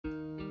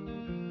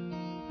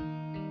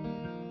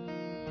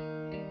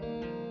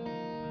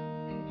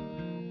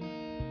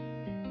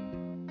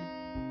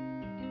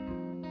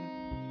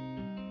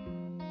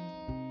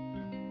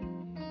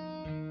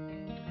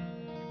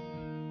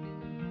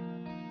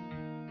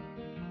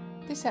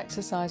This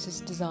exercise is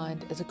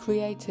designed as a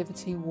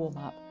creativity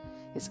warm-up.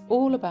 It's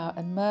all about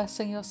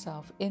immersing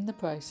yourself in the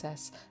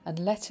process and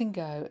letting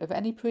go of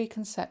any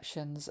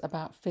preconceptions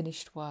about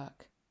finished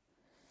work.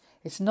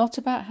 It's not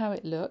about how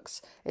it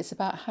looks, it's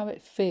about how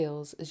it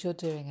feels as you're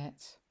doing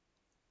it.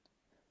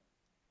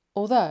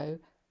 Although,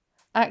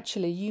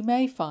 actually, you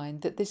may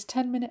find that this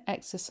 10-minute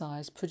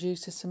exercise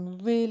produces some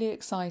really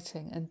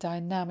exciting and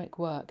dynamic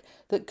work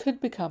that could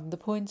become the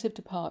point of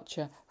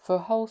departure for a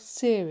whole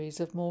series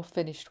of more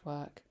finished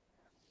work.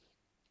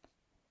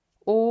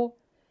 Or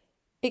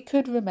it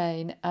could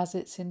remain as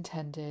it's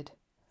intended,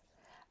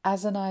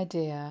 as an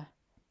idea,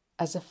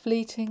 as a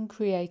fleeting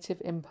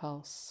creative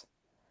impulse,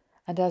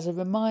 and as a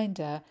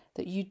reminder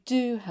that you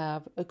do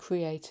have a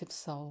creative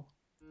soul.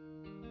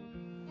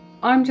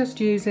 I'm just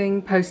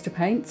using poster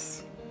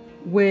paints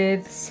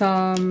with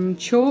some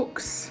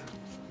chalks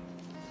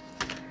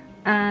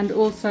and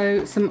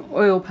also some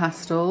oil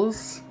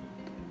pastels,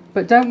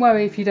 but don't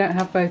worry if you don't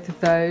have both of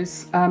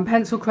those.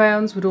 Pencil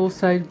crayons would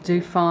also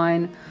do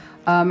fine,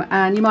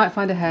 and you might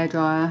find a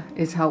hairdryer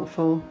is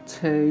helpful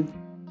too.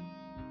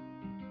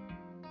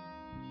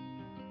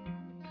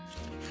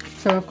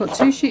 So I've got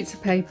 2 sheets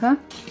of paper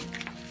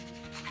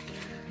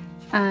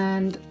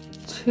and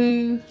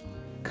 2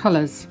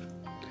 colours.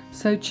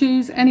 So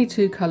choose any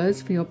 2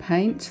 colours for your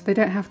paint. They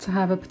don't have to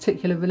have a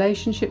particular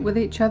relationship with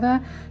each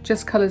other,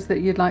 just colours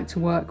that you'd like to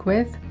work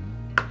with.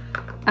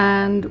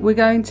 And we're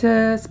going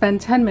to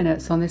spend 10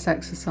 minutes on this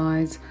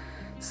exercise.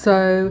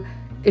 So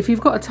if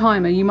you've got a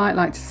timer, you might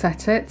like to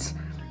set it.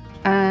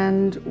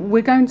 And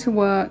we're going to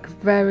work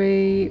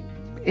very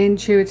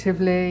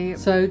intuitively.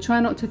 So try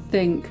not to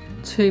think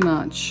too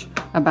much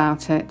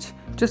about it.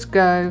 Just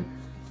go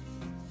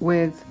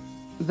with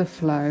the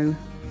flow.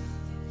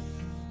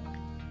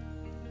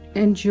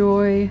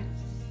 Enjoy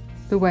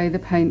the way the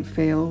paint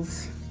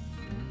feels.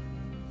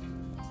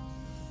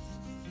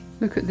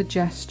 Look at the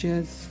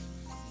gestures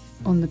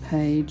on the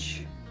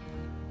page.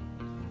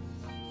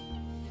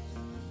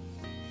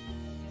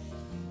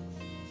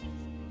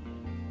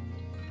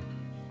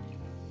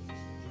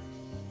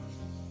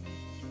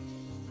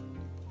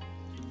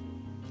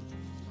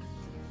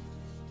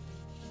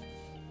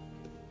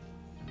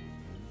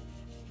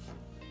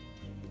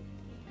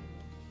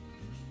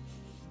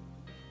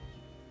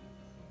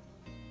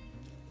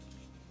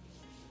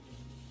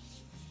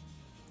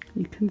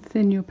 You can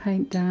thin your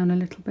paint down a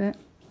little bit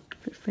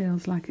if it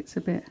feels like it's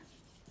a bit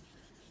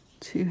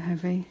too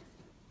heavy.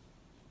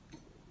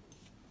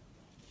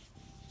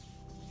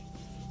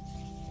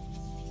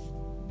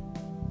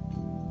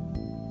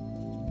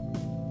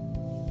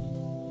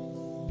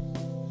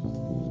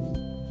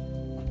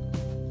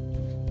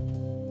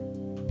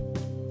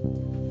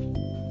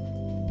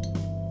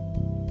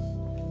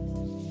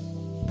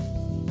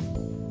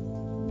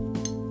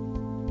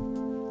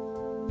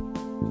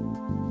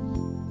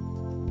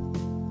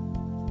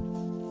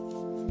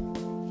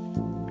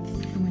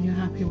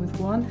 With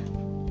one,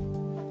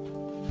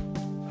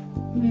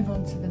 move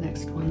on to the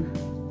next one.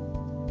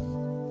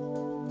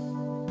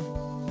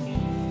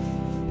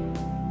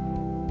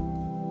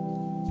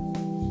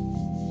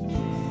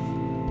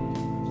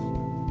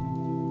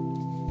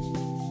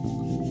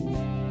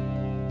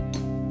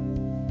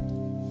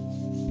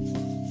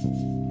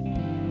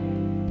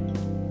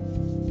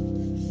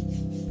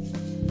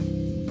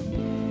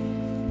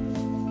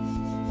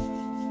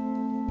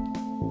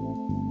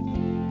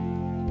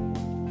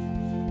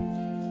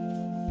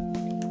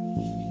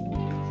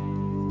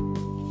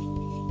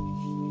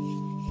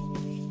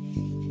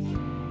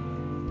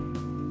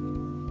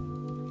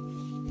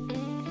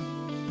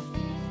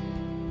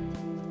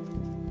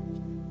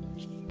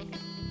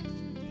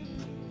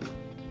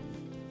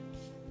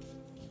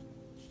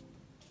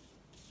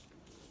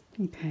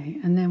 Okay,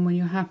 and then when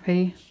you're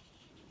happy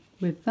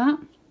with that,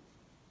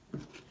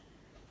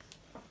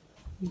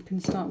 you can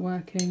start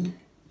working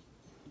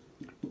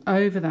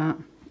over that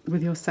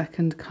with your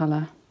second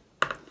colour.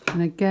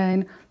 And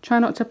again, try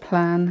not to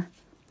plan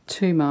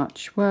too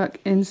much. Work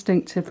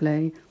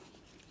instinctively.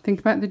 Think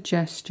about the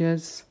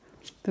gestures,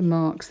 the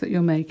marks that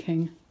you're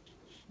making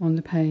on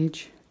the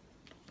page.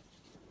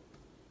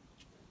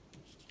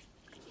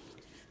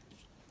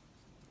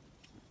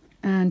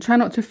 And try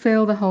not to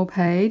fill the whole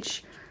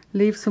page.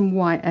 Leave some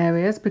white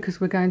areas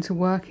because we're going to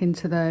work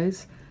into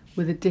those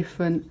with a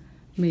different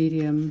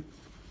medium.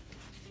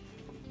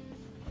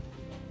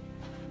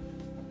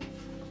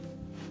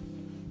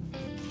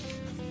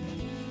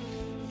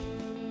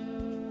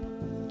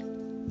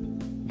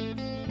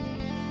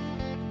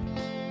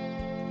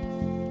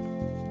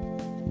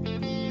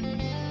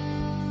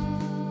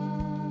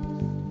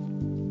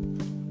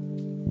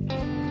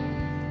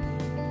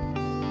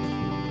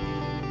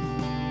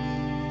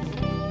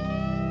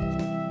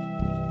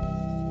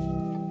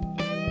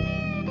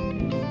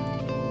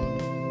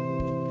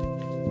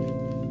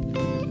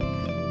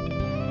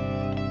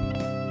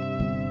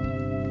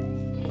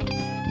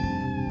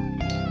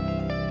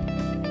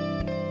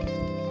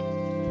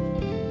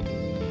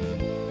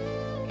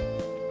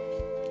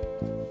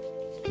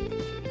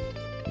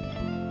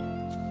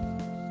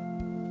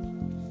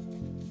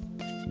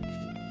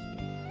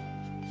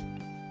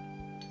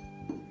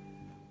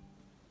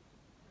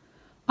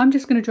 I'm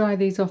just going to dry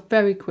these off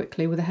very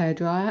quickly with a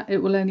hairdryer. It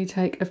will only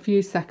take a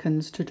few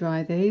seconds to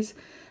dry these.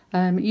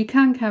 You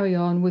can carry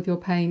on with your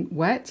paint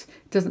wet,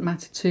 it doesn't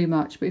matter too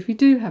much, but if you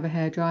do have a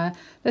hairdryer,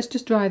 let's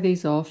just dry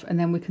these off and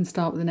then we can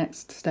start with the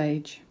next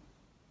stage.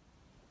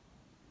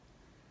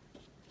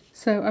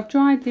 So I've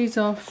dried these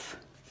off,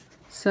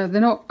 so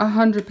they're not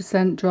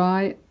 100%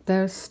 dry.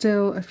 There's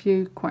still a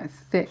few quite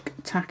thick,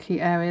 tacky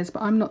areas,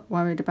 but I'm not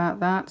worried about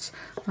that.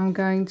 I'm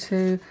going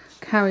to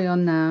carry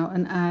on now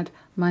and add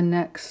my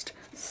next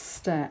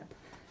step.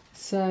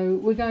 So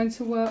we're going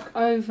to work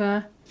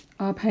over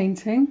our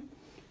painting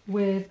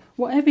with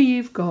whatever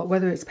you've got,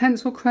 whether it's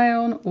pencil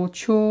crayon or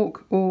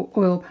chalk or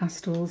oil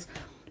pastels.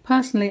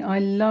 Personally, I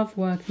love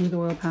working with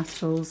oil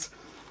pastels.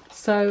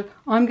 So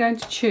I'm going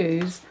to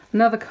choose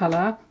another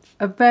colour,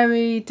 a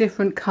very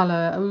different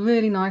colour, a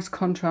really nice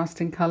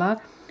contrasting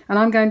colour, and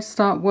I'm going to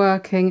start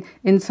working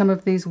in some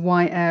of these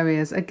white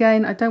areas.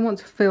 Again, I don't want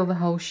to fill the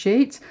whole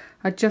sheet,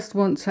 I just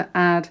want to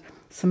add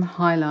some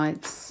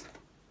highlights.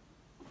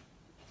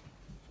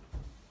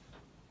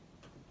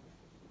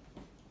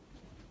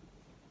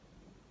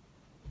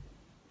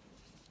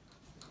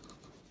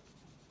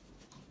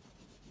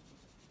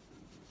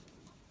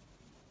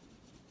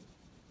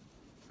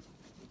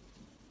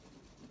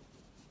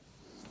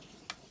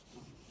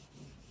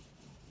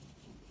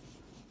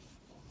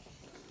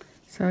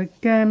 So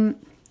again,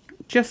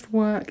 just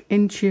work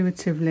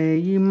intuitively.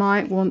 You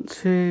might want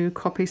to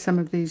copy some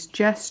of these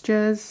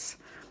gestures.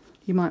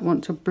 You might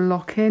want to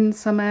block in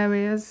some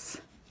areas.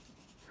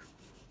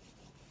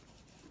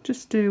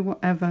 Just do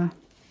whatever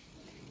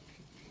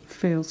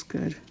feels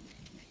good.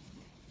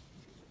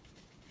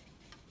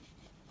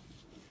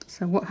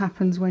 So what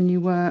happens when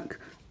you work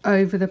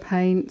over the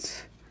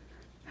paint?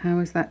 How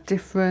is that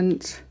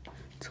different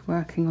to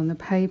working on the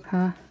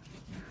paper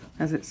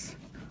as it's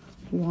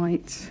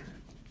white?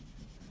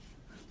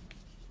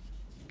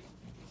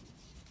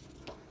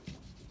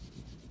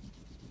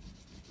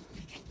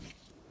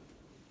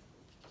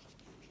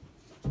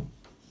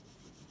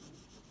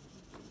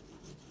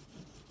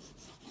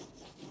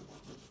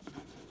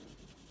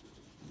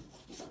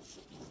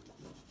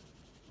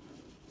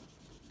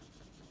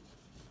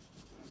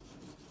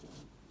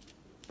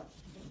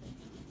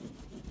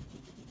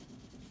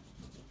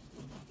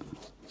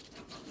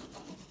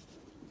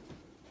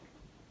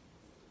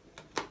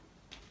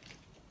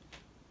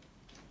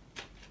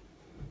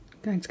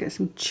 Going to get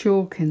some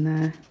chalk in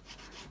there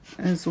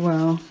as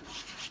well.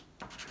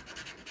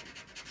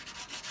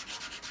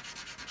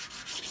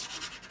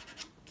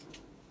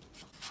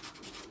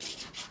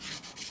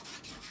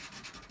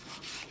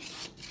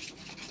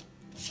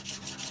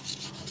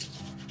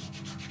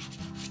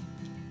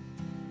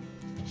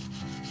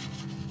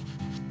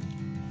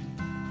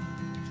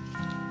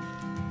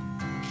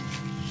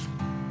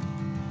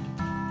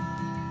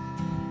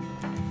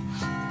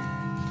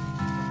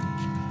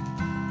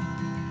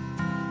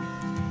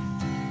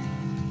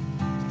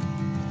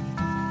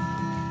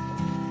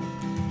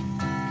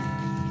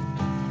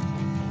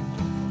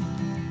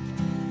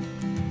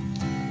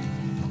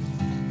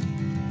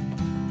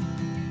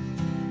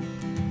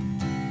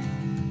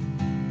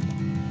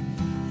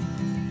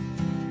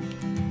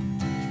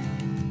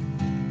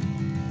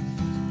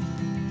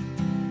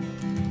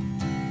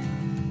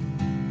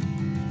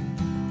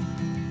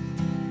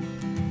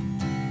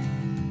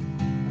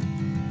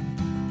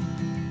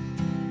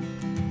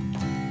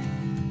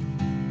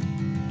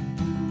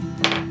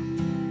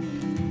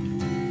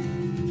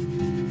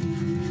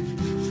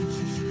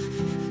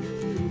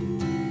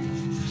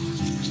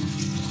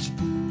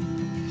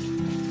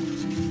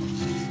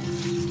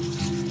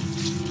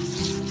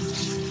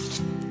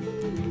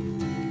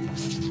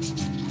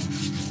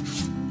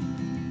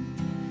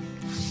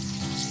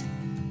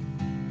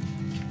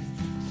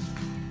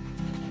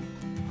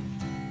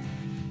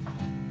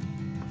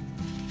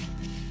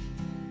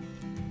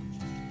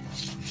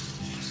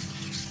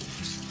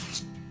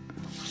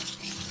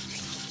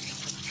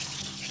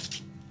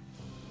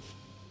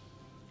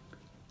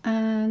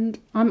 And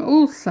I'm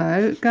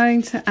also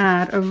going to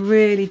add a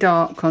really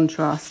dark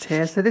contrast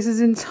here. So this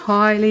is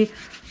entirely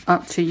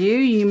up to you.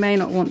 You may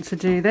not want to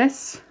do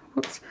this.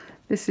 Whoops.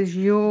 This is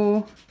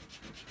your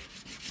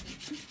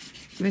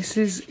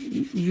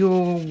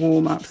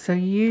warm-up. So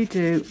you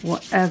do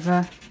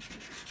whatever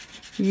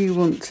you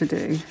want to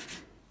do.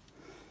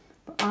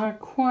 But I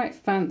quite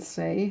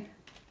fancy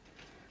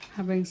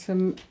having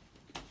some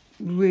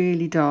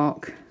really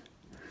dark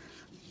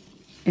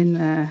in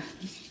there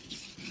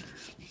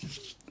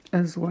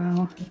as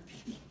well.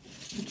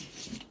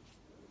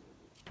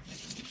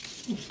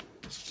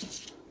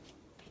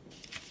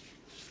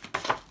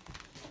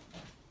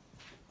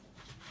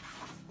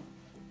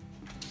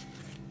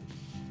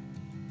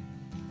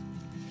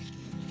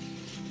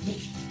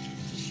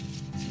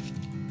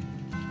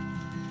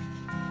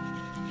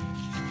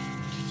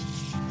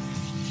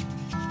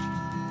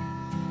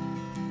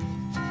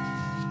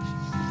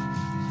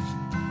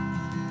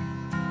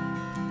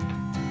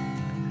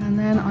 And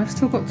then I've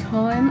still got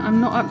time.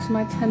 I'm not up to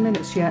my 10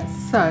 minutes yet,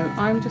 so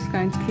I'm just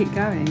going to keep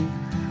going.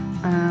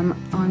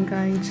 I'm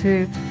going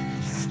to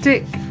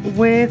stick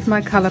with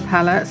my colour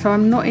palette, so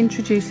I'm not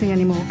introducing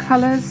any more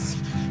colours.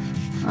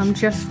 I'm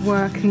just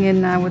working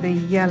in now with a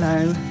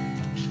yellow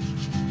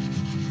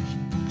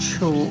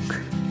chalk.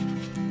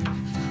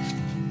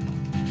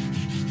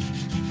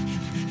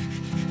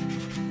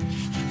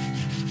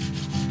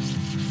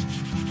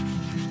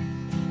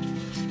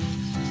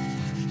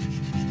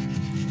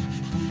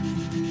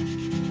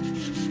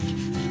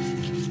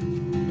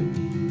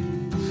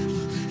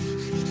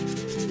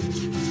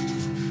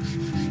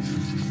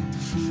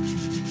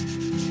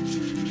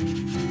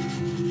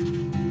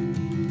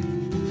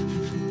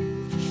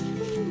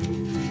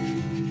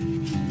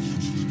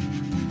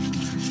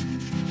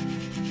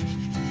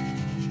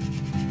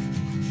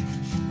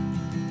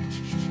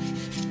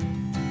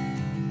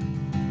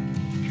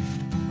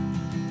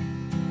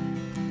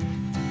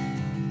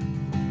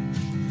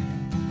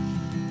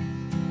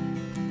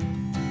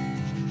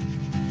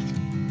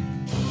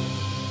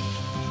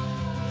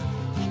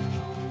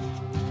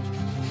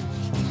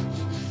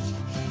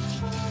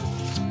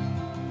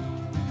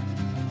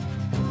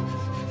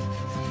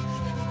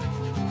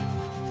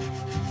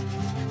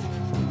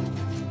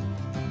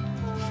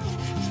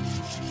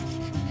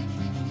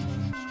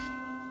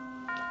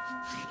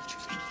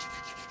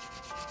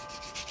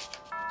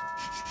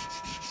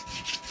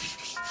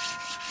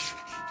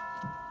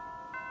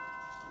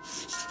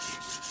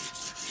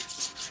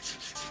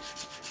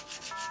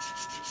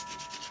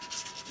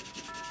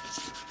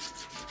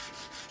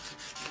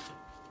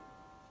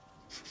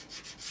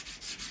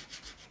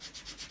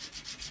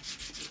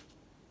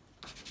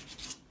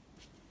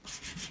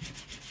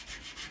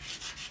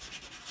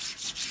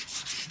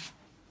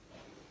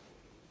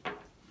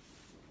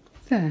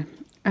 There,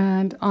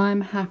 and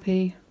I'm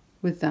happy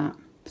with that.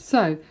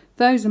 So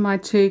those are my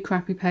 2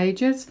 crappy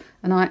pages,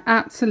 and I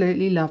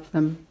absolutely love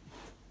them.